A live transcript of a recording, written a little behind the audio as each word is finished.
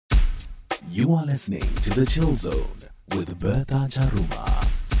You are listening to The Chill Zone with Bertha Charuma.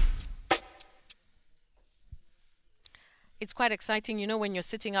 It's quite exciting, when you're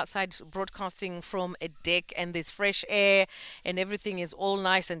sitting outside broadcasting from a deck and there's fresh air and everything is all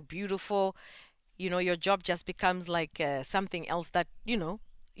nice and beautiful. Your job just becomes like something else that,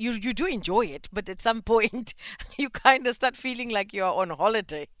 you do enjoy it, but at some point you kind of start feeling like you're on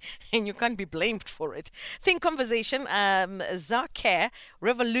holiday and you can't be blamed for it. Think Conversation, Zarcare,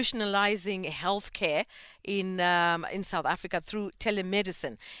 revolutionizing healthcare in South Africa through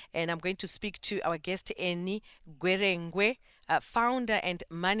telemedicine. And I'm going to speak to our guest, Annie Gwerengwe, founder and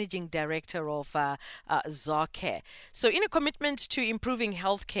managing director of Zarcare. So, in a commitment to improving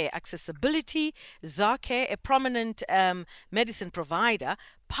healthcare accessibility, Zarcare, a prominent medicine provider,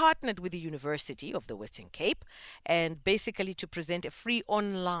 partnered with the University of the Western Cape and basically to present a free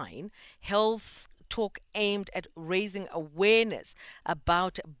online health talk aimed at raising awareness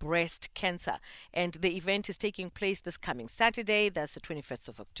about breast cancer. And the event is taking place this coming Saturday, that's the 21st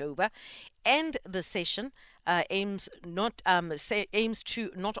of October. And the session aims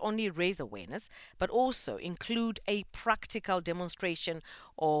to not only raise awareness, but also include a practical demonstration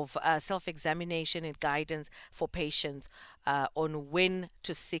of self-examination and guidance for patients on when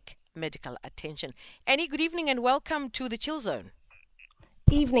to seek medical attention. Annie, good evening and welcome to the Chill Zone.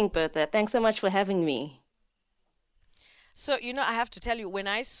 Evening, Bertha. Thanks so much for having me. So, I have to tell you, when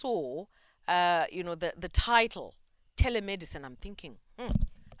I saw, the title, Telemedicine, I'm thinking,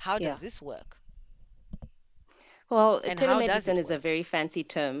 how Yeah. does this work? Well, And how does telemedicine it is a work? very fancy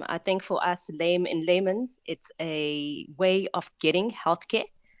term. I think for us in layman's, it's a way of getting healthcare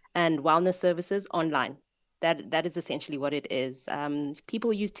and wellness services online. That is essentially what it is.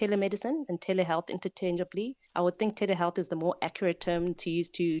 People use telemedicine and telehealth interchangeably. I would think telehealth is the more accurate term to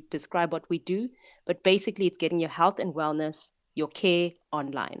use to describe what we do, but basically it's getting your health and wellness, your care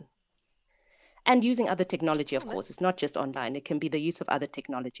online. And using other technology, of Oh, course. It's not just online. It can be the use of other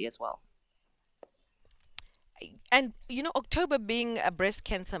technology as well. and October being a breast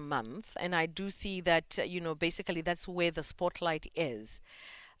cancer month, and I do see that basically that's where the spotlight is.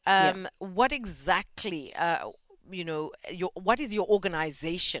 Yeah. What exactly what is your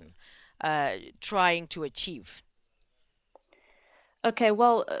organization trying to achieve? Okay,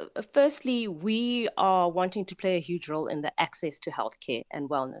 well, firstly, we are wanting to play a huge role in the access to healthcare and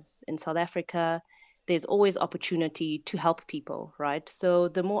wellness. In South Africa, there's always opportunity to help people, right? So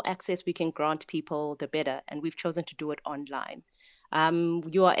the more access we can grant people, the better. And we've chosen to do it online.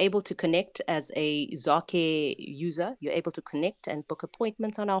 You are able to connect as a Zarcare user. You're able to connect and book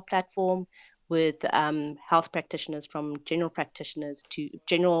appointments on our platform with health practitioners, from general practitioners to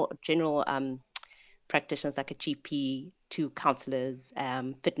general practitioners like a GP to counselors,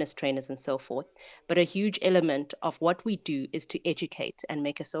 fitness trainers, and so forth. But a huge element of what we do is to educate and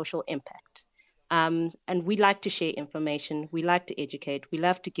make a social impact. And we like to share information, we like to educate, we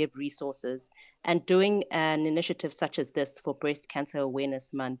love to give resources. And doing an initiative such as this for Breast Cancer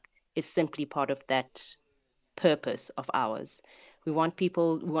Awareness Month is simply part of that purpose of ours. We want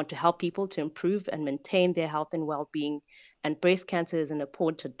to help people to improve and maintain their health and well-being. And breast cancer is an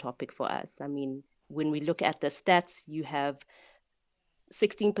important topic for us. I mean, when we look at the stats, you have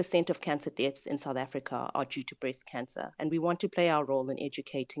 16% of cancer deaths in South Africa are due to breast cancer. And we want to play our role in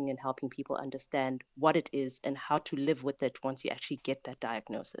educating and helping people understand what it is and how to live with it once you actually get that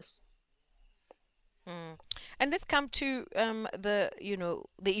diagnosis. Mm. And let's come to the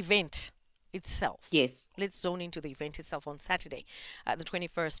event itself. Yes. Let's zone into the event itself on Saturday, the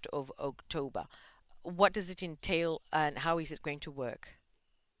 21st of October. What does it entail and how is it going to work?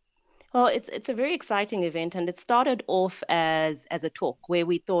 Well, it's a very exciting event, and it started off as a talk where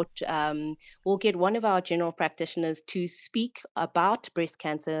we thought we'll get one of our general practitioners to speak about breast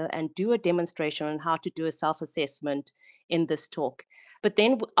cancer and do a demonstration on how to do a self-assessment in this talk. But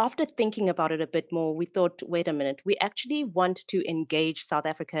then, after thinking about it a bit more, we thought, wait a minute, we actually want to engage South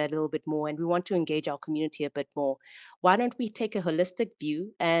Africa a little bit more, and we want to engage our community a bit more. Why don't we take a holistic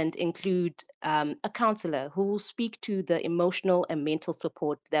view and include a counselor who will speak to the emotional and mental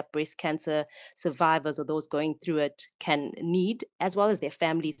support that breast cancer survivors or those going through it can need, as well as their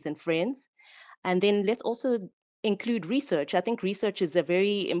families and friends. And then let's also include research. I think research is a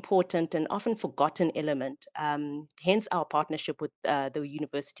very important and often forgotten element. Hence our partnership with the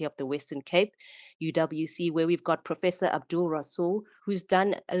University of the Western Cape, UWC, where we've got Professor Abdul Rasul, who's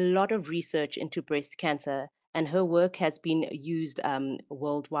done a lot of research into breast cancer and her work has been used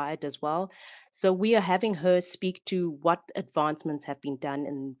worldwide as well. So we are having her speak to what advancements have been done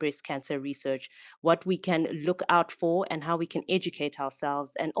in breast cancer research, what we can look out for, and how we can educate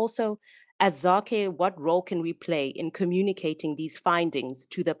ourselves. And also, as Zarcare, what role can we play in communicating these findings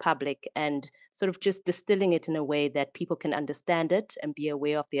to the public and sort of just distilling it in a way that people can understand it and be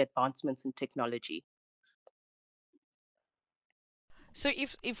aware of the advancements in technology? So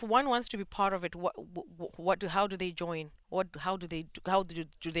if one wants to be part of it, how do they join? How do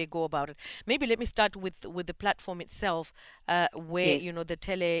they go about it? Maybe let me start with the platform itself, where Yes. the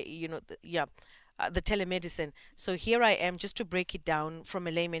tele, the telemedicine. So here I am, just to break it down from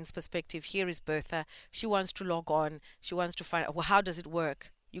a layman's perspective. Here is Bertha. She wants to log on. She wants to find, well, how does it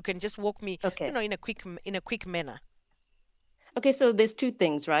work? You can just walk me, Okay. in a quick manner. Okay, so there's two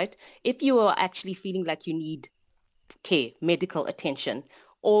things, right? If you are actually feeling like you need care, medical attention,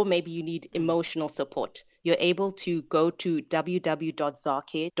 or maybe you need Mm, emotional support, you're able to go to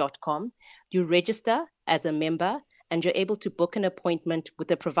www.zarcare.com. You register as a member and you're able to book an appointment with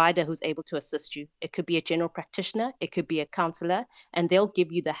a provider who's able to assist you. It could be a general practitioner, it could be a counselor, and they'll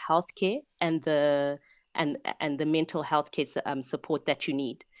give you the healthcare and the mental health care support that you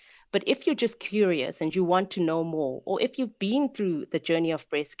need. But if you're just curious and you want to know more, or if you've been through the journey of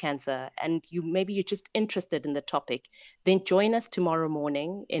breast cancer and you're just interested in the topic, then join us tomorrow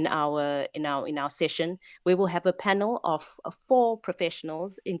morning in our session where we'll have a panel of four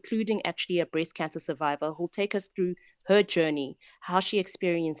professionals, including actually a breast cancer survivor, who'll take us through her journey, how she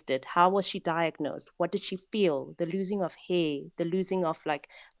experienced it, how was she diagnosed, what did she feel, the losing of hair, the losing of like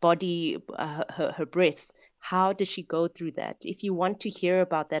body, her breasts. How did she go through that? If you want to hear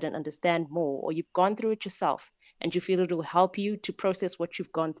about that and understand more, or you've gone through it yourself and you feel it will help you to process what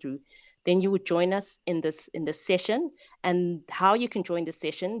you've gone through, then you would join us in this session. And how you can join the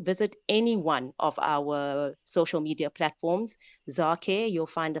session, visit any one of our social media platforms. Zarcare, you'll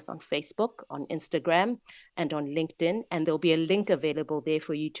find us on Facebook, on Instagram, and on LinkedIn, and there'll be a link available there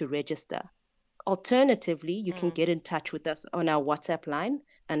for you to register. Alternatively, you can mm, get in touch with us on our WhatsApp line,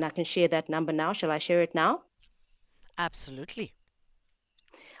 and I can share that number now. Shall I share it now? absolutely.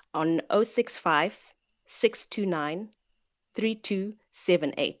 On 065 629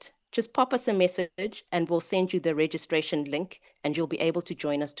 3278. Just pop us a message and we'll send you the registration link, and you'll be able to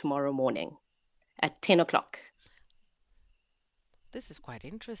join us tomorrow morning at 10 o'clock. This is quite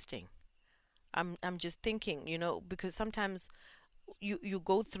interesting. I'm just thinking, because sometimes you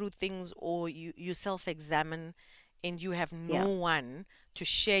go through things, or you self-examine, and you have no Yeah. one to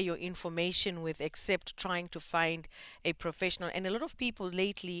share your information with except trying to find a professional. And a lot of people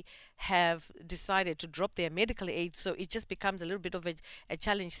lately have decided to drop their medical aid, so it just becomes a little bit of a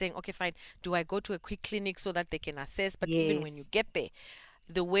challenge, saying, okay, fine, do I go to a quick clinic so that they can assess? But even when you Yes. get there,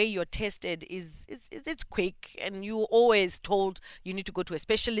 the way you're tested it's quick, and you're always told you need to go to a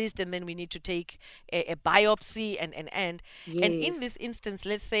specialist, and then we need to take a biopsy, and in this Yes. instance,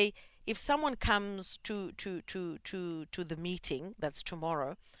 let's say if someone comes to the meeting that's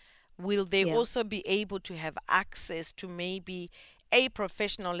tomorrow, will they Yeah. also be able to have access to maybe a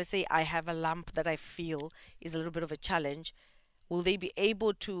professional? Let's say I have a lump that I feel is a little bit of a challenge. Will they be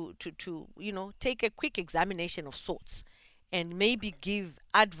able to take a quick examination of sorts, and maybe give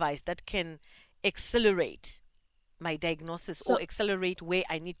advice that can accelerate my diagnosis, or So accelerate where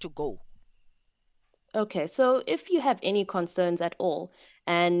I need to go? Okay, so if you have any concerns at all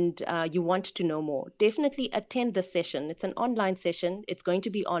and you want to know more, definitely attend the session. It's an online session, it's going to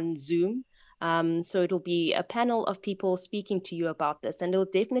be on Zoom. So it'll be a panel of people speaking to you about this, and it'll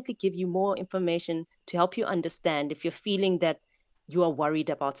definitely give you more information to help you understand if you're feeling that you are worried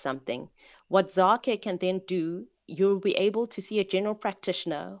about something. What Zarke can then do, you'll be able to see a general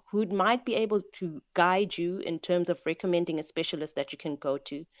practitioner who might be able to guide you in terms of recommending a specialist that you can go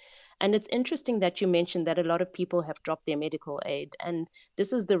to. And it's interesting that you mentioned that a lot of people have dropped their medical aid. And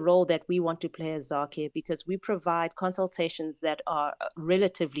this is the role that we want to play as Zarcare, because we provide consultations that are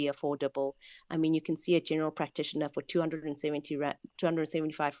relatively affordable. I mean, you can see a general practitioner for 270 rand,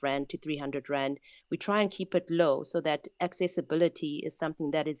 275 Rand to 300 Rand. We try and keep it low so that accessibility is something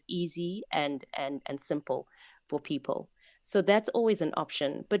that is easy and simple for people. So that's always an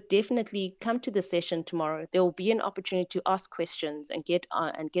option. But definitely come to the session tomorrow. There will be an opportunity to ask questions and get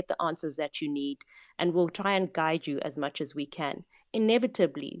the answers that you need. And we'll try and guide you as much as we can.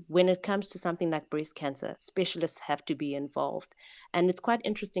 Inevitably, when it comes to something like breast cancer, specialists have to be involved. And it's quite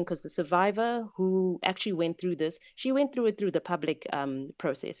interesting because the survivor who actually went through this, she went through it through the public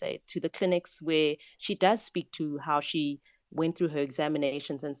process, to the clinics where she does speak to how she went through her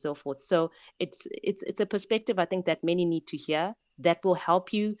examinations and so forth. So it's a perspective I think that many need to hear that will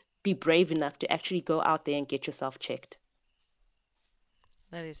help you be brave enough to actually go out there and get yourself checked.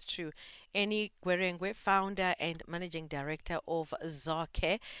 That is true. Annie Gwerengwe, founder and managing director of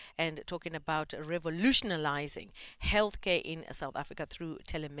Zarcare, and talking about revolutionizing healthcare in South Africa through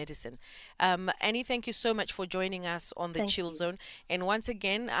telemedicine. Annie, thank you so much for joining us on the Thank Chill you. Zone. And once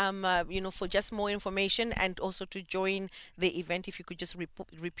again, for just more information and also to join the event, if you could just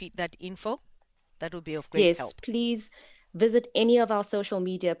repeat that info, that would be of great Yes, help. please visit any of our social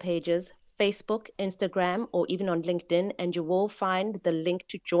media pages, Facebook, Instagram, or even on LinkedIn, and you will find the link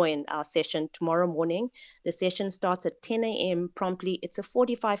to join our session tomorrow morning. The session starts at 10 a.m. promptly. It's a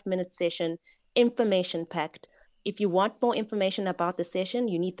 45-minute session, information packed. If you want more information about the session,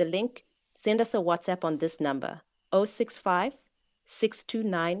 you need the link. Send us a WhatsApp on this number, 065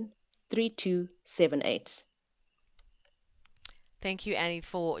 629 3278. Thank you, Annie,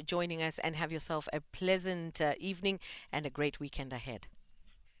 for joining us, and have yourself a pleasant evening and a great weekend ahead.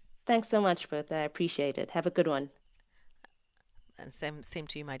 Thanks so much, Bertha. I appreciate it. Have a good one. And same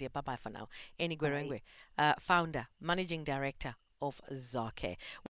to you, my dear. Bye bye for now. Annie Bye. Gwerengwe, founder, managing director of Zarcare.